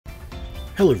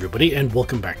Hello everybody, and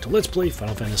welcome back to Let's Play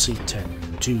Final Fantasy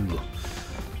X-2.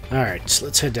 Alright,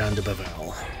 let's head down to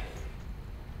Bevelle.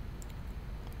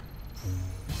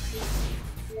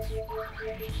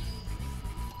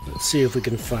 Let's see if we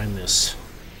can find this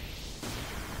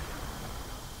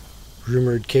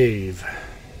rumored cave.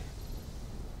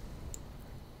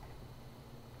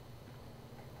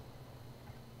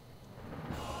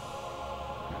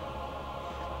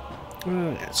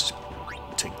 Yeah, let's just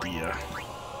take the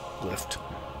lift.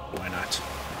 Why not?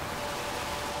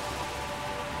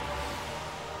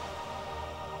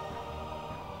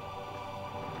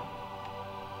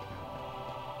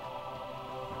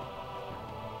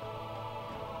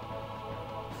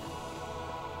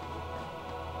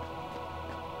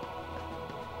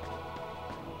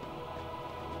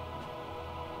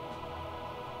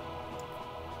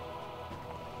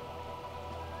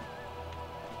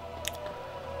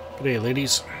 Good day,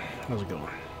 ladies. How's it going?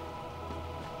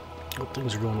 Hope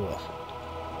things are going well.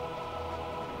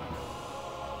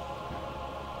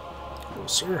 Hello,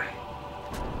 sir.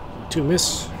 You too,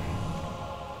 miss.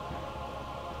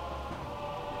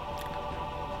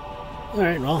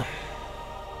 Alright, well.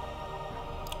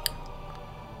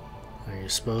 I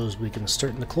suppose we can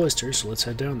start in the cloister, so let's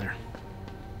head down there.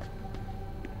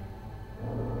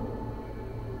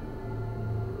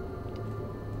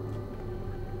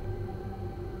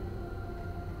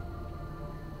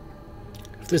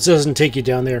 This doesn't take you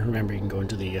down there. Remember, you can go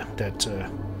into the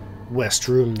that west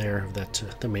room there, that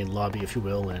the main lobby, if you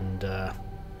will, and I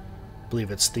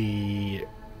believe it's the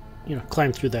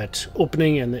climb through that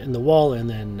opening in the wall, and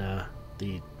then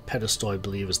the pedestal, I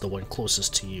believe, is the one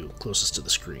closest to you, closest to the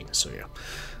screen. So yeah.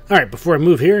 All right. Before I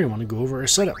move here, I want to go over our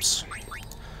setups.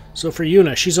 So for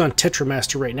Yuna, she's on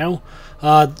Tetramaster right now.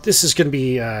 This is going to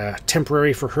be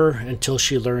temporary for her until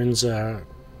she learns the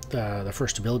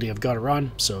first ability I've got her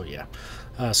on. So yeah.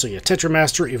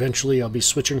 Tetramaster. Eventually, I'll be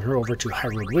switching her over to High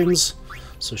Road Winds,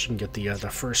 so she can get the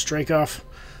first strike off.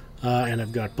 And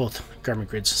I've got both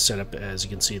garment grids set up, as you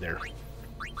can see there.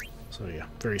 So yeah,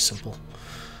 very simple.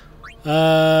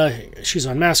 She's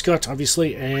on Mascot,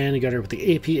 obviously, and I got her with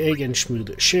the AP Egg and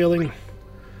Smooth Shaling.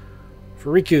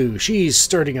 For Riku, she's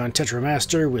starting on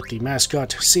Tetramaster with the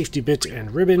Mascot, Safety Bit,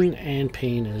 and Ribbon, and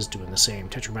Pain is doing the same.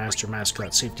 Tetramaster,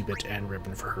 Mascot, Safety Bit, and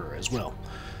Ribbon for her as well.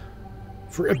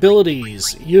 For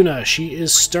abilities, Yuna, she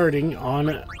is starting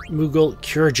on Mughal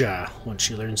Kurja. Once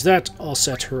she learns that, I'll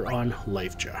set her on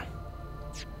Lifeja.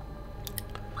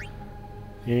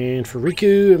 And for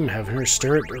Riku, I'm having her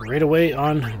start right away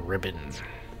on Ribbon.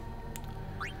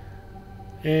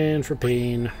 And for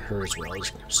Pain, her as well,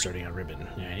 is starting on Ribbon.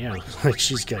 Yeah, like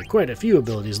she's got quite a few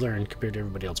abilities learned compared to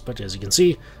everybody else, but as you can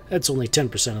see, that's only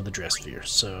 10% of the dress sphere,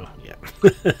 so yeah.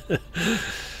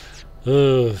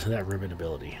 That ribbon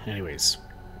ability. Anyways.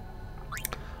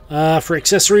 For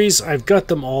accessories, I've got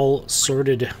them all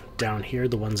sorted down here,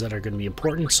 the ones that are going to be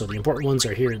important. So the important ones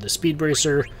are here, the Speed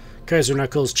Bracer, Kaiser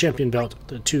Knuckles, Champion Belt,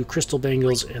 the 2 Crystal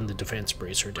Bangles, and the Defense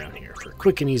Bracer down here for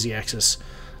quick and easy access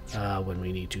when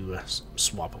we need to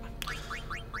swap them.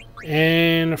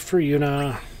 And for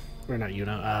Yuna, or not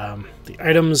Yuna, the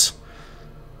items,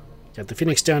 got the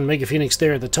Phoenix down, Mega Phoenix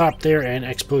there at the top there, and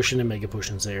X Potion and Mega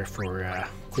Potions there for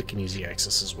quick and easy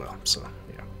access as well. So,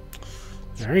 yeah.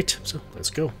 Alright, so let's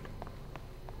go.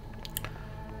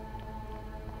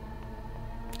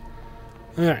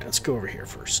 Alright, let's go over here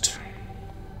first.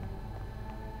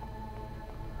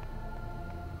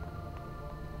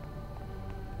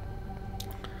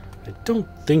 I don't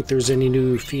think there's any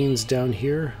new fiends down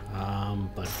here,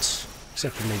 but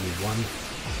except for maybe one.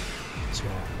 So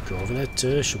I'll go over that,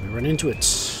 should we run into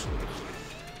it?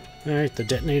 Alright, the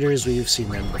detonators, we've seen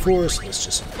them before, so let's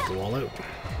just go all out.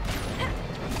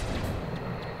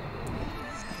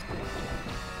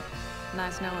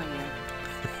 Nice knowing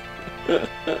you.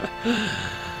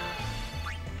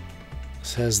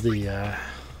 This has the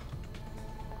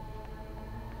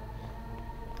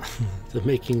the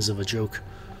makings of a joke.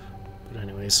 But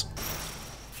anyways.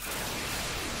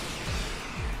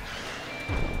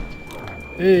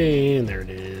 And there it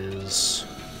is.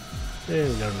 And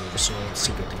we got an oversoul. Let's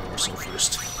see, get the oversoul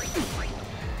first.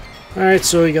 Alright,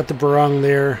 so you got the Barong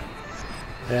there.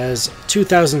 Has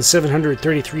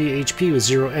 2,733 HP with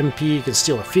 0 MP. You can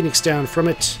steal a Phoenix down from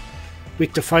it.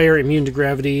 Weak to fire, immune to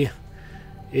gravity.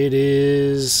 It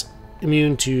is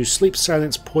immune to sleep,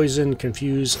 silence, poison,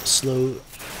 confuse, slow,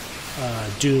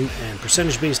 doom, and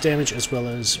percentage-based damage, as well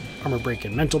as armor break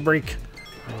and mental break.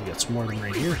 And we got some more of them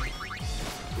right here.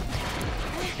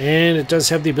 And it does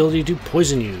have the ability to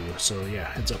poison you, so yeah,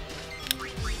 heads up.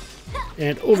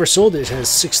 And Oversold, it has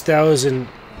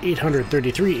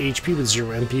 6,833 HP with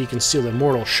 0 MP. You can steal the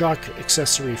Mortal Shock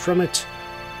accessory from it.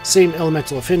 Same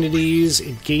elemental affinities.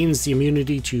 It gains the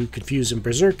immunity to confuse and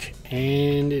berserk,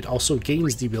 and it also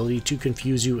gains the ability to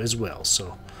confuse you as well,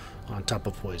 so on top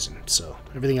of poison. So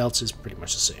everything else is pretty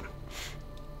much the same.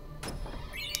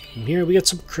 And here we got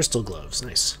some crystal gloves.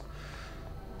 Nice.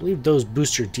 I believe those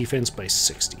boost your defense by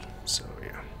 60, so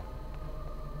yeah.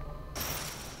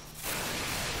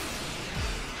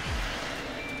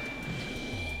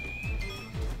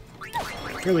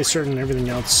 Fairly certain everything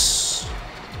else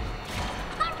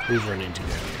we've run into down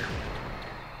here.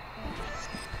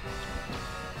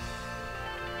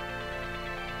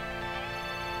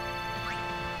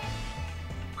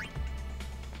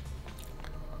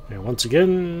 And once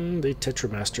again, the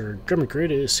Tetramaster Drum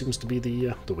Grid seems to be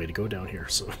the way to go down here.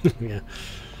 So yeah,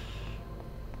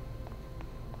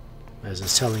 as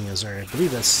it's telling us, I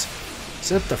believe is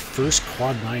that the first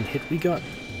quad 9 hit we got?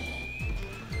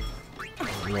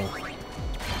 Well,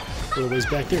 a little ways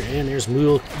back there, and there's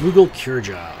Moogle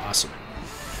Curejaw. Awesome.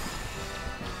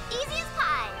 Easy as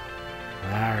pie.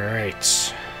 All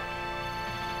right,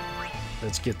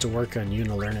 let's get to work on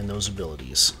Yuna learning those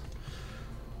abilities.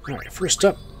 All right, first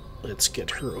up, let's get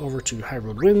her over to High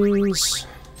Road Winds.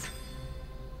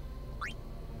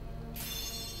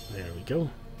 There we go.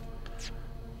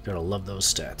 Gotta love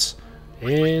those stats.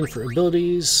 And for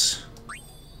abilities,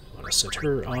 I want to set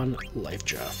her on Life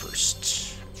Jaw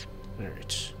first. All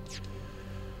right.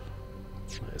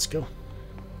 Let's go.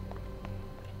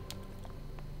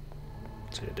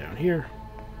 Let's head down here.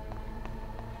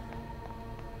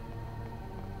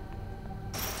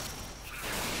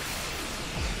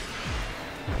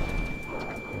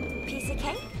 Piece of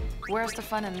cake? Where's the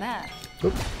fun in that?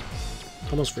 Oop.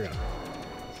 Almost forgot.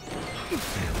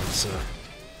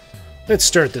 Let's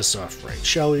start this off right,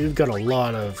 shall we? We've got a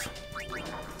lot of...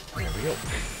 There we go.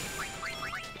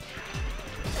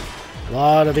 A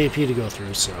lot of AP to go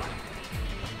through, so...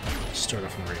 Start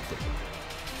off on the right foot.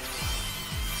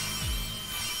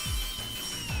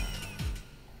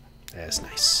 That's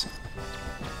nice.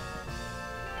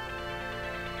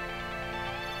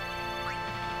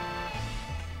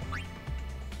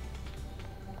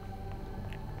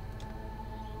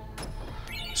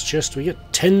 This chest, we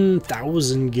get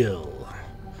 10,000 gil.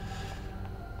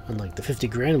 Unlike the 50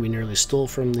 grand we nearly stole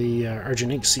from the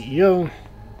Argent Inc. CEO,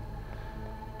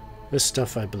 this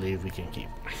stuff I believe we can keep.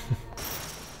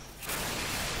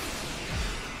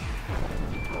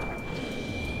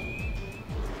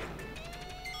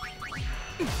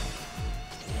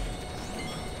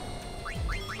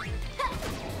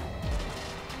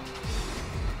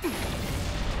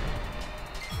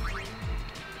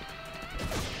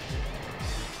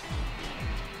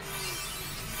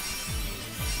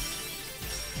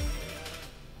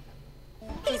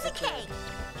 Piece of cake.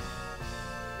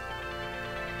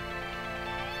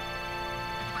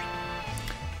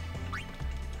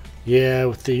 Yeah,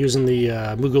 with using the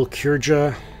Moogle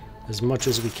Curejaw as much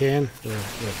as we can,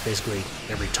 basically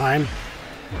every time.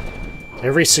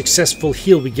 Every successful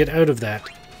heal we get out of that,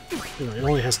 it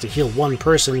only has to heal one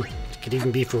person. It could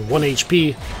even be for 1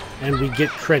 HP, and we get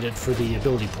credit for the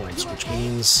ability points, which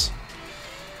means,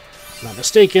 if I'm not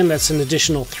mistaken, that's an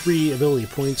additional 3 ability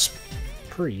points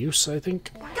per use, I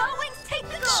think. Going, take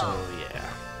the goal. So, yeah.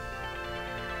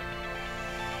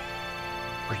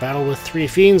 A battle with 3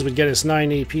 fiends would get us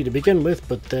 9 AP to begin with,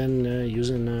 but then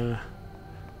using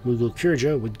Moogle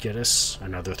Curejaw would get us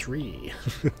another 3.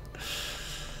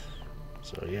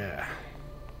 So, yeah.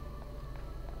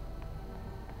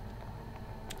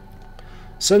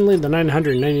 Suddenly, the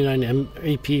 999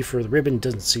 AP for the ribbon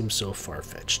doesn't seem so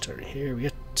far-fetched. All right, here we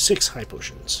get 6 high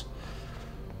potions.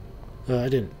 I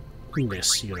didn't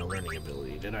miss learning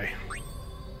ability, did I?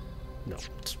 No,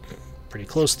 it's pretty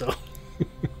close, though.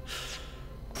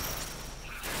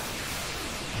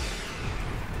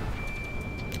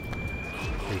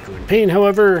 Weak in pain,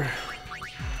 however,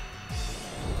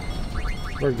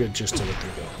 we're good just to let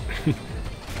them go.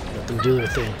 Let them do their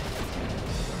thing.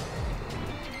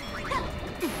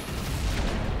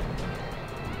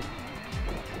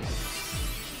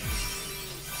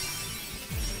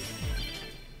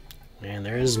 And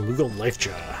there's Moogle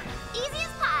Lifejaw. Easy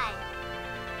as pie.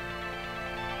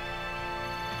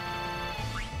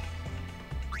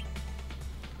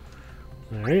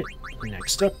 Alright,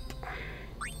 next up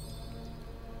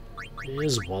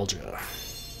is Waljaw.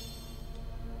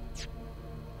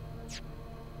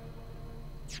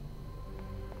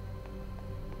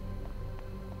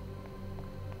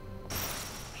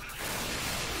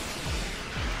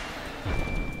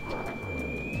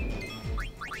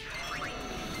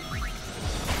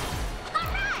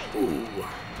 Ooh,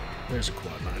 there's a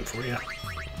quad 9 for you.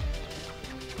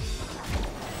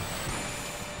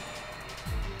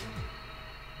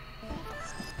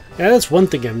 Yeah, that's one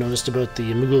thing I've noticed about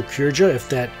the Mughal Kurja.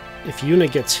 If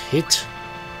Yuna gets hit,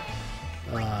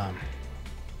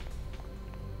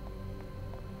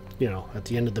 you know, at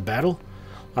the end of the battle,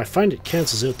 I find it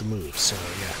cancels out the move. So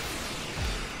yeah,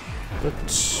 but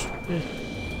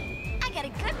I got a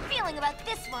good feeling about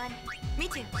this one. Me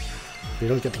too. if we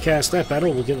don't get to cast that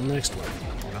battle, we'll get the next one.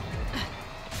 You know?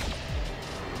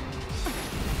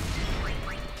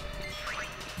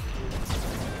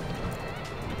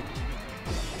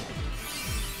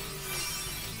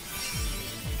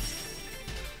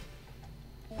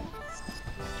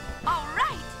 All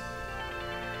right.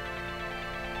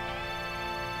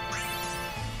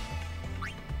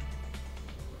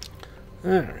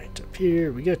 Alright, up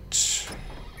here we get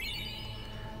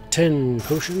 10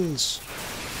 potions.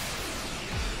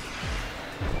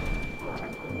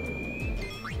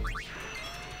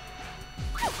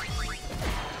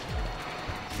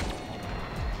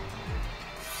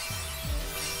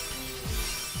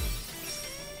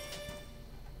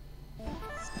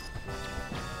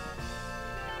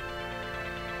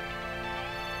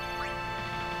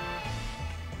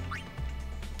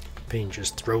 Pain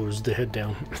just throws the head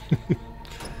down.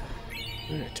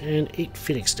 Alright, and 8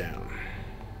 Phoenix down.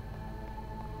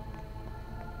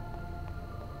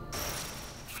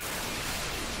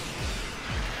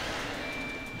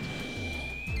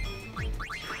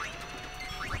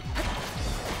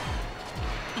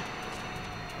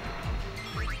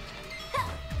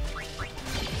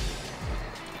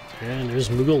 And there's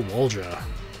Mughal Walja.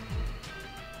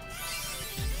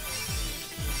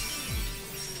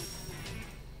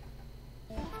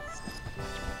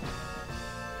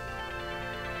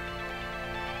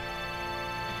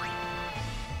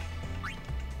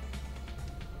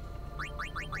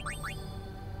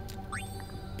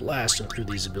 Blasting through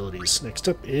these abilities. Next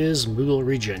up is Mughal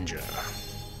Regenja.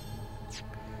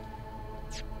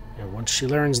 And once she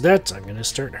learns that, I'm going to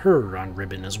start her on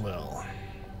Ribbon as well.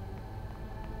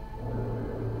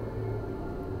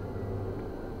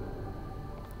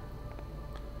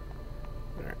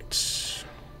 Alright.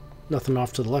 Nothing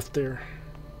off to the left there.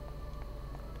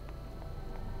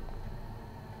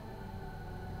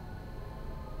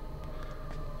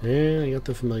 And I got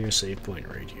the familiar save point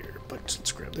right here. But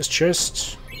let's grab this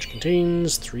chest, which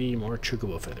contains 3 more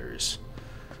chocobo feathers.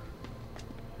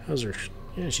 How's her?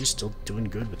 Yeah, she's still doing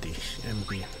good with the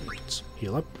MB. Let's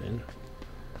heal up and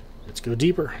let's go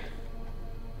deeper.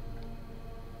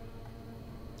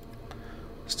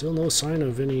 Still no sign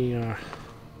of any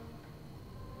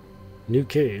new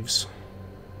caves.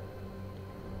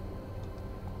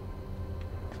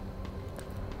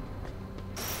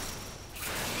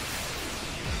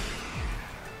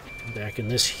 Back in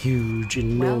this huge,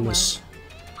 enormous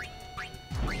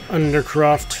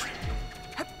undercroft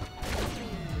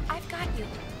I've got you.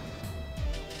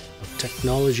 of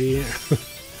technology in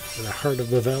the heart of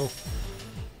Bevelle.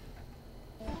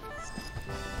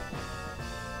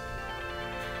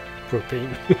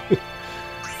 Propane.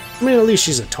 I mean, at least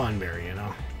she's a Tonberry, you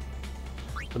know.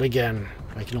 But again,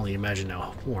 I can only imagine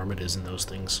how warm it is in those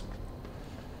things.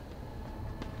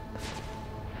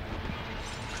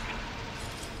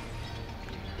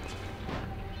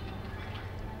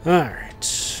 Alright.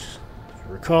 If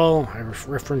you recall, I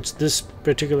referenced this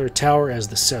particular tower as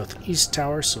the southeast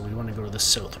tower, so we want to go to the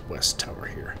southwest tower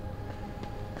here.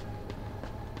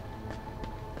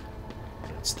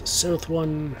 That's the south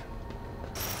one.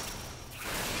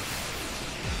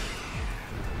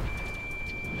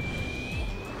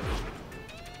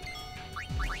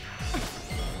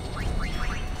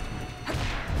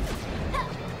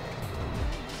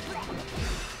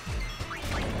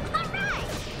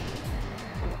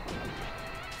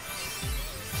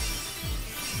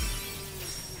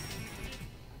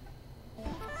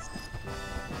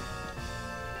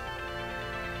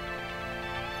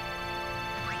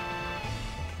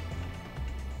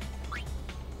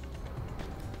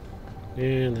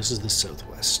 And this is the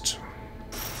southwest.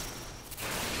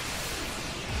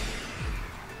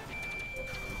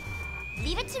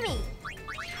 Leave it to me.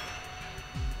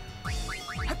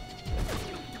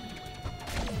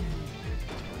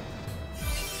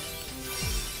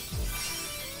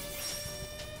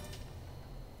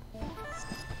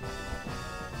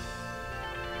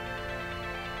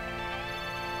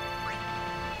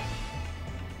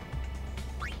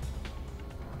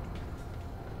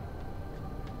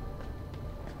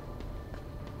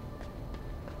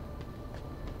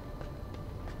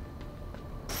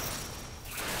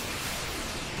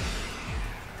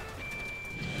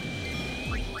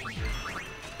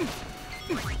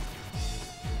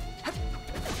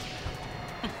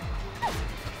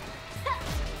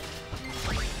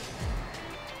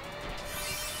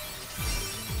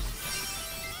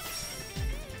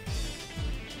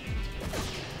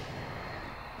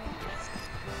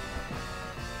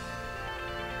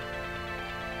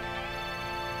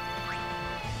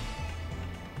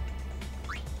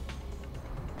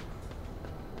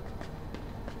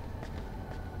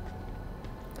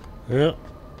 Well,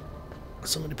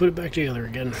 somebody put it back together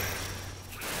again.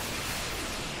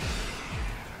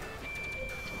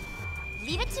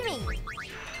 Leave it to me.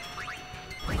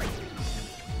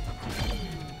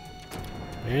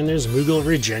 And there's Moogle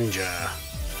Regenja.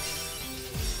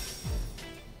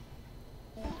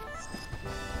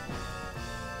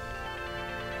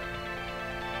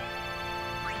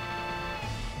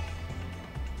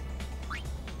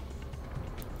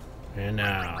 And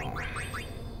now,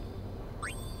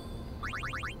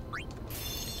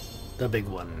 the big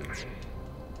one,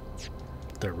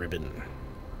 the ribbon.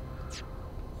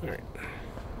 All right.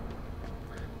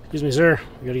 Excuse me, sir.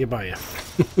 We gotta get by you.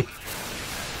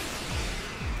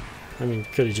 I mean,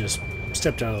 could have just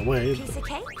stepped out of the way. Piece of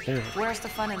cake? Yeah. Where's the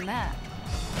fun in that?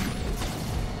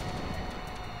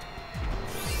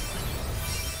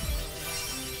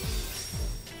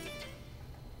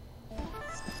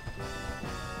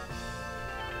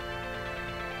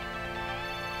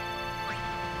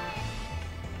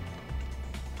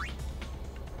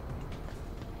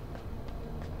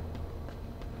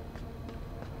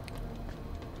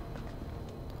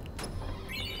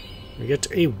 We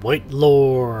get a white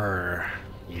lore.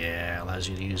 Yeah, allows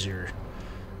you to use your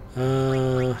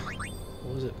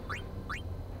what was it?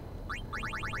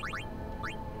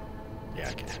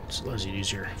 Yeah, okay. Just allows you to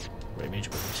use your white mage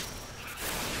abilities.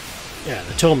 Yeah,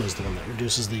 the tome is the one that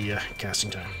reduces the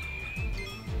casting time.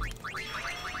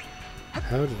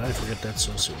 How did I forget that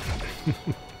so soon?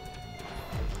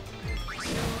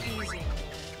 So easy.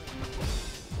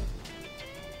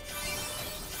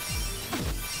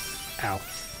 Ow.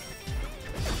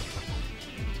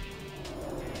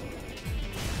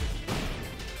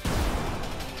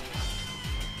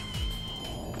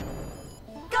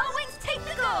 Go Wings, take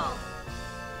the goal!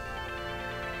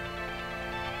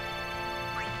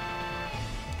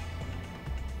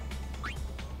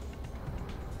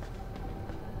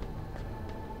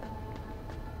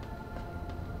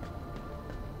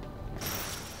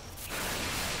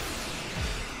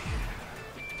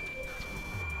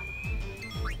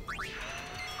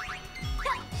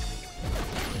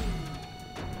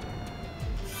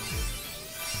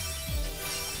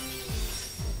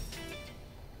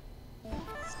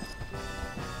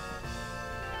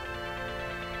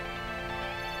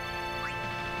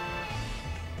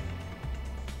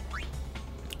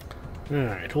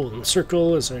 Alright, hold in the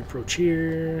circle as I approach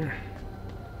here.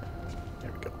 There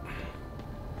we go.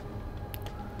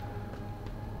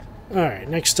 Alright,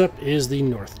 next up is the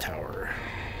North Tower.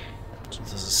 So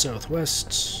this is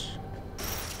southwest.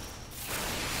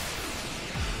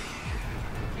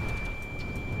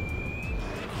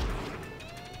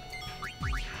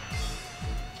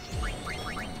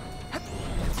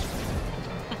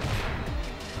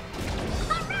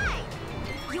 Alright!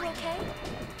 You okay?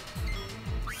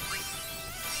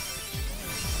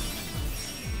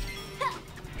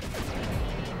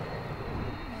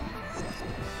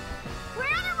 We're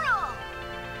on a roll!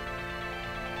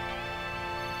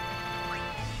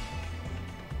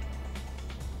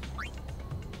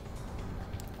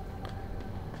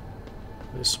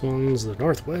 This one's the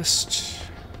northwest.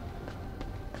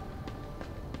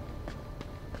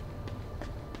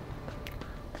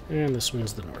 And this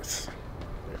one's the north.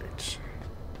 Right.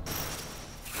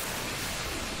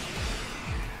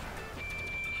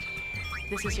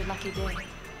 This is your lucky day.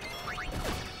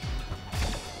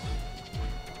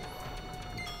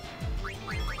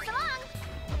 So long!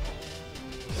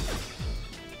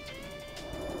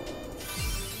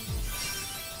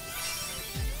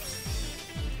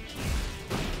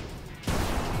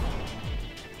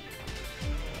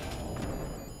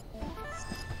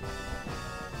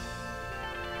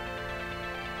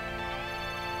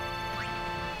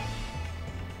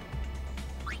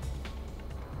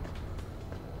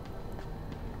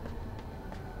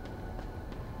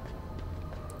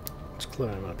 Let's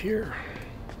climb up here.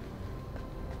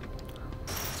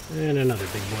 And another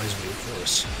big boy's waiting for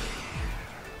us.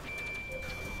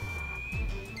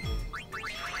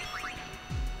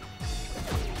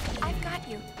 I've got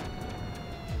you.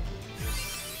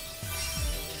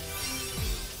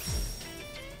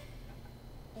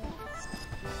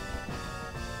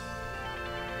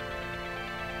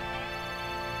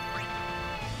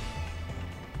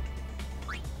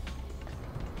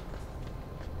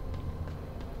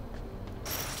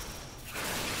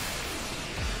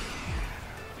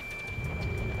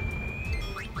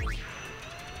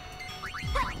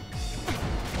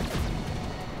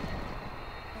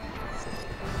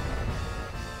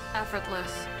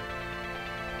 Effortless.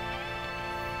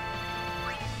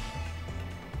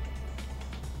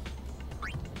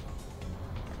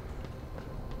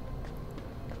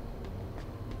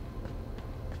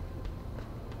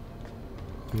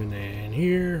 And then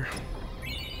here,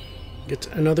 get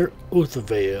another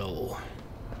Bevelle.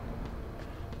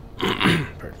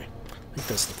 Pardon me. I think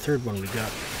that's the third one we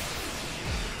got.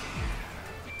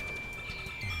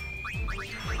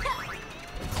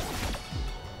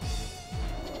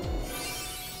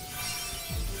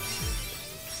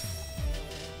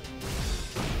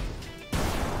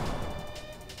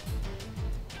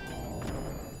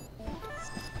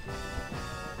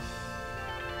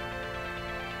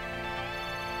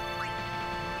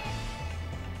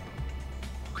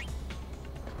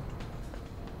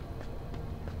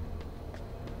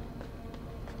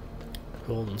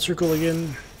 Hold and circle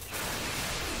again.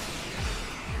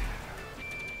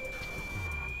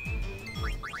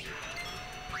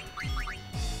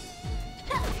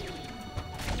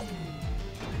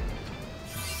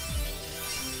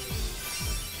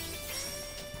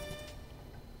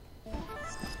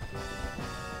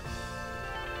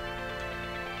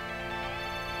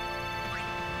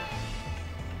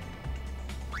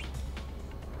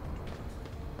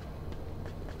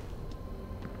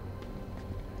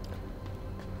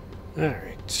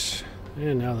 Alright,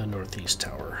 and now the northeast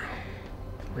tower,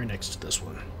 right next to this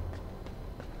one.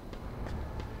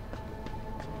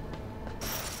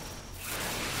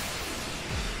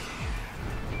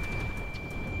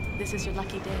 This is your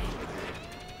lucky day.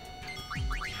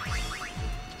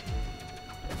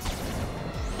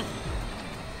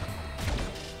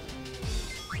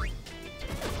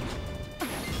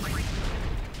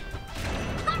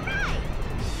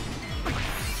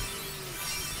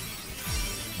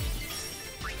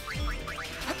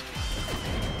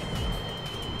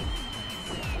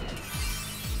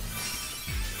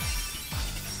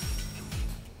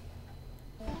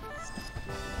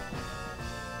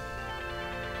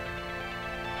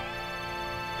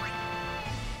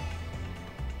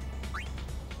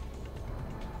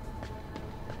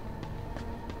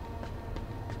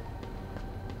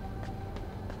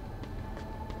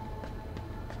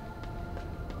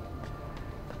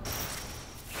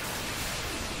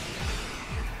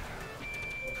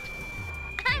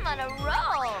 I'm on a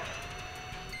roll.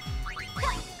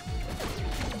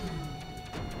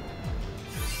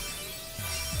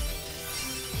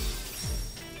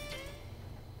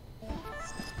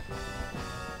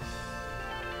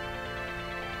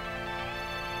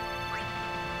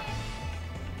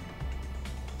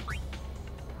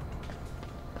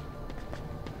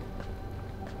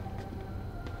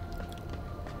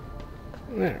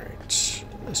 Alright,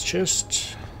 this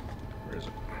chest, where is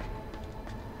it?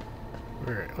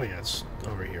 Where, oh yeah, it's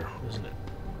over here, isn't it?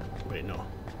 Wait, no,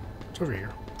 it's over here.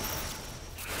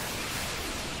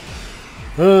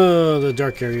 Oh, the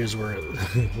dark areas where,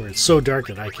 where it's so dark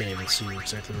that I can't even see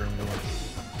exactly where I'm going.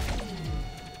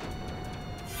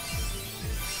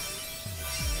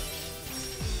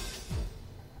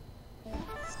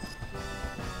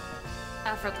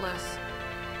 Effortless.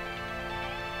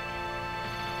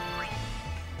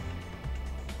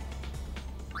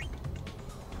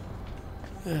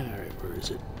 Alright, where is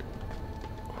it?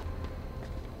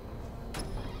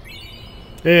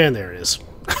 And there it is.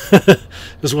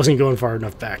 This wasn't going far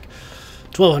enough back.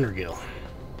 1200 gil.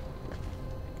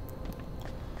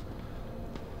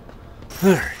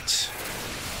 Alright.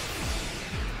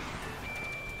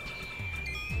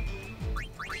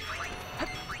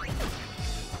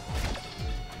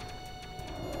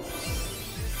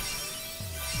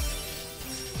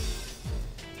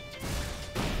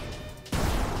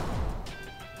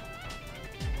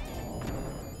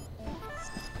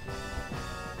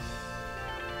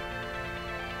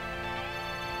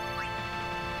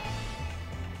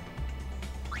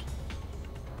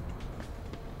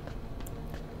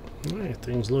 Alright,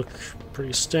 things look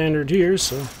pretty standard here,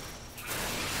 so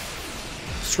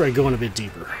let's try going a bit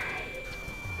deeper.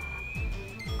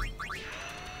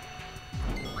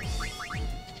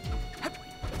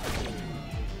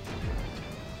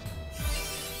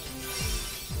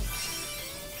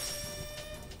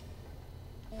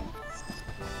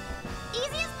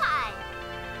 Easy as pie.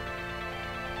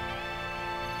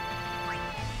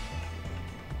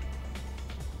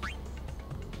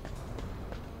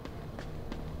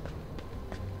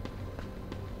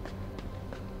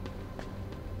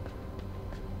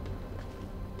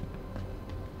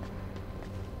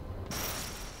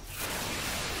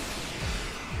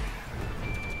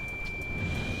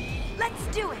 Let's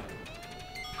do it.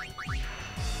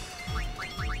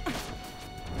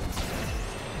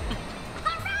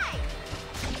 All right.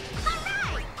 All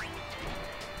right.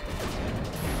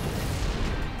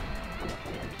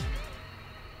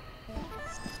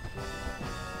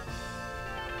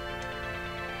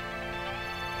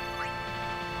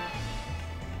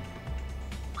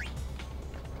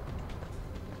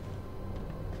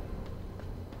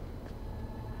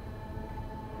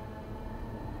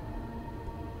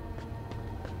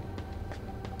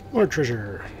 More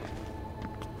treasure.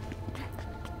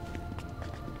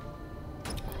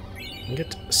 And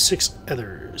get 6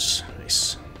 others.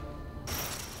 Nice.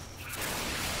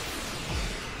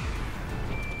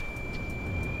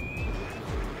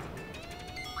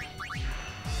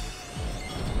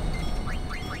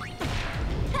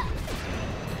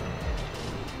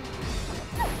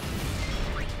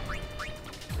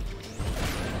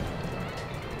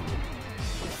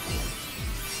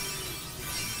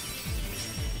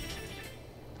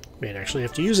 May actually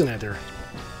have to use an ether.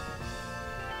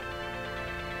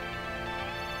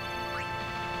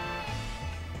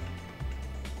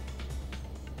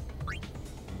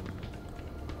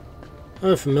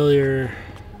 A familiar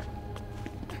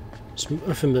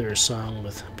song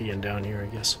with being down here,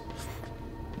 I guess.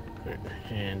 Right.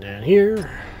 And down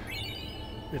here,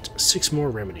 it's 6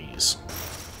 more remedies.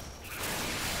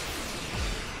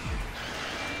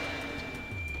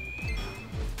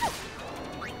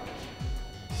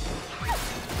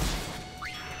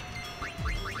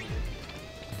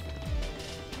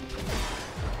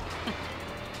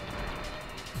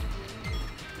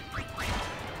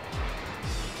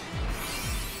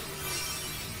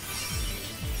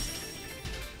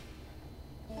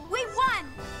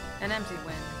 An empty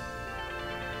win.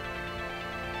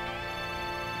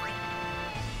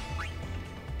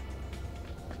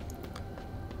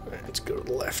 Right, let's go to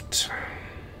the left.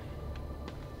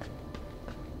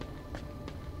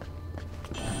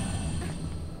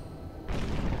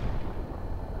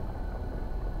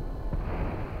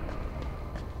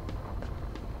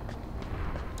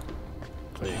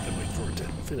 Oh, you can wait for it to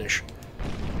finish.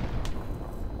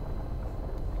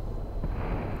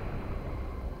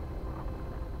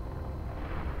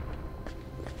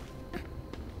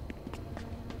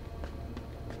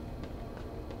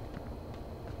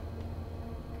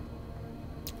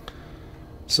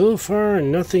 So far,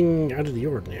 nothing out of the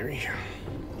ordinary.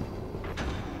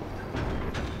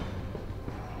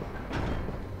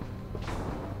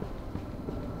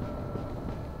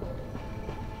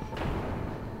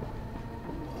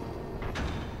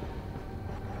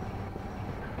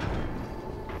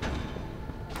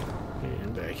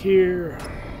 And back here,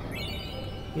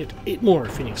 get 8 more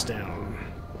Phoenix down.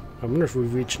 I wonder if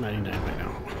we've reached 99 by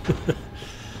now.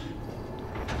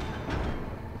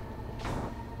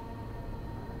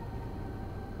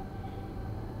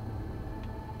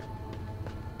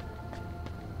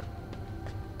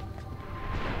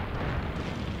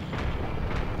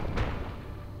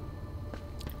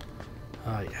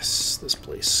 Ah, yes, this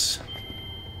place.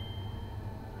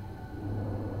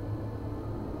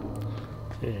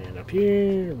 And up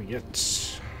here we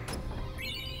get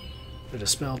a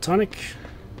Dispel Tonic.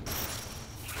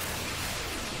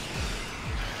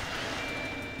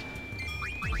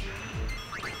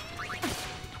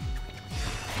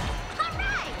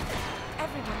 Alright!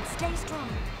 Everyone stay strong.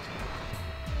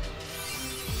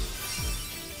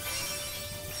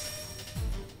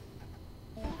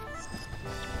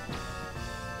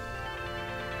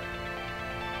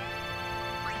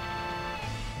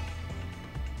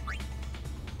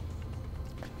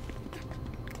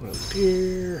 Up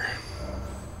here.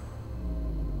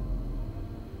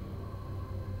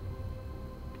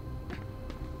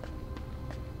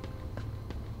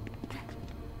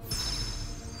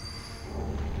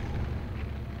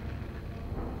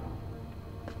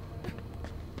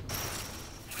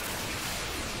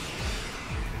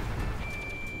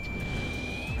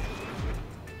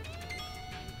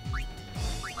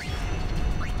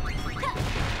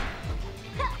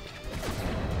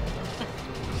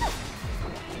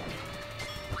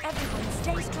 Everyone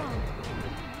stay strong.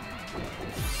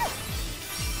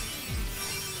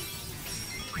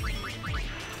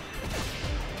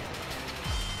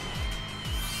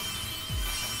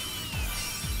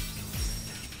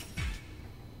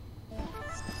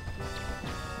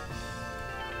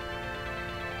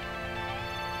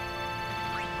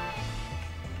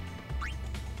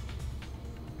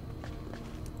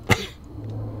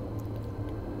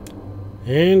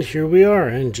 And here we are,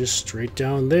 and just straight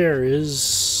down there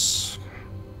is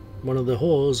one of the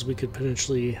holes we could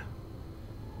potentially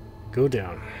go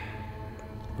down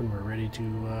when we're ready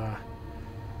to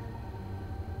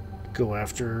go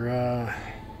after,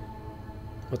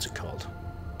 what's it called?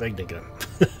 Bagnagun.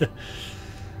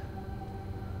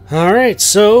 Alright,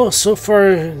 so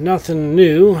far nothing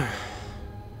new.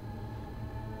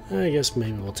 I guess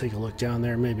maybe we'll take a look down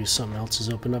there. Maybe something else is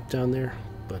open up down there.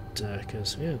 But,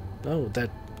 because, yeah, oh, that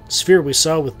sphere we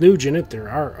saw with Nuge in it, there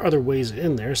are other ways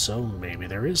in there, so maybe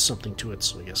there is something to it.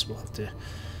 So I guess we'll have to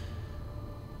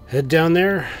head down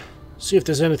there, see if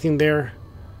there's anything there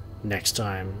next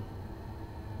time.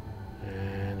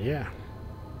 And, yeah.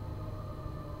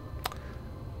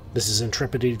 This is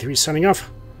Intrepid83 signing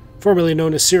off, formerly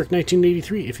known as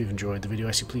Cyric1983. If you've enjoyed the video,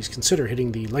 I say please consider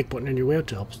hitting the like button on your way out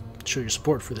to help show your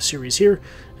support for the series here,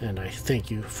 and I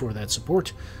thank you for that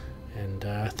support. And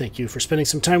thank you for spending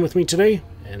some time with me today,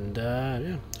 and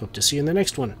yeah, hope to see you in the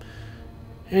next one.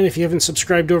 And if you haven't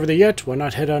subscribed over there yet, why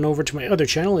not head on over to my other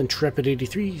channel,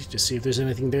 Intrepid83, to see if there's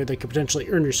anything there that could potentially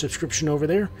earn your subscription over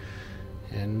there.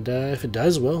 And if it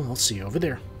does, well, I'll see you over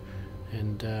there.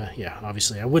 And yeah,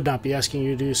 obviously I would not be asking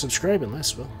you to subscribe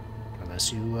unless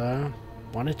you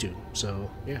wanted to. So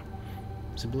yeah,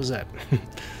 simple as that.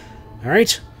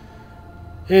 Alright.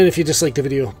 And if you dislike the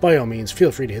video, by all means,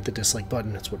 feel free to hit the dislike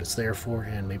button. That's what it's there for.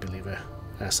 And maybe leave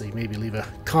a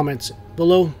comment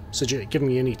below, giving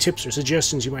me any tips or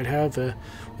suggestions you might have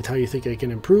with how you think I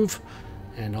can improve,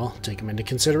 and I'll take them into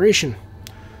consideration.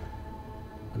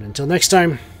 But until next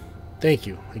time, thank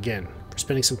you again for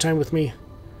spending some time with me,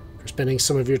 for spending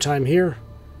some of your time here.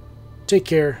 Take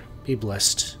care, be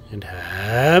blessed, and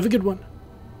have a good one.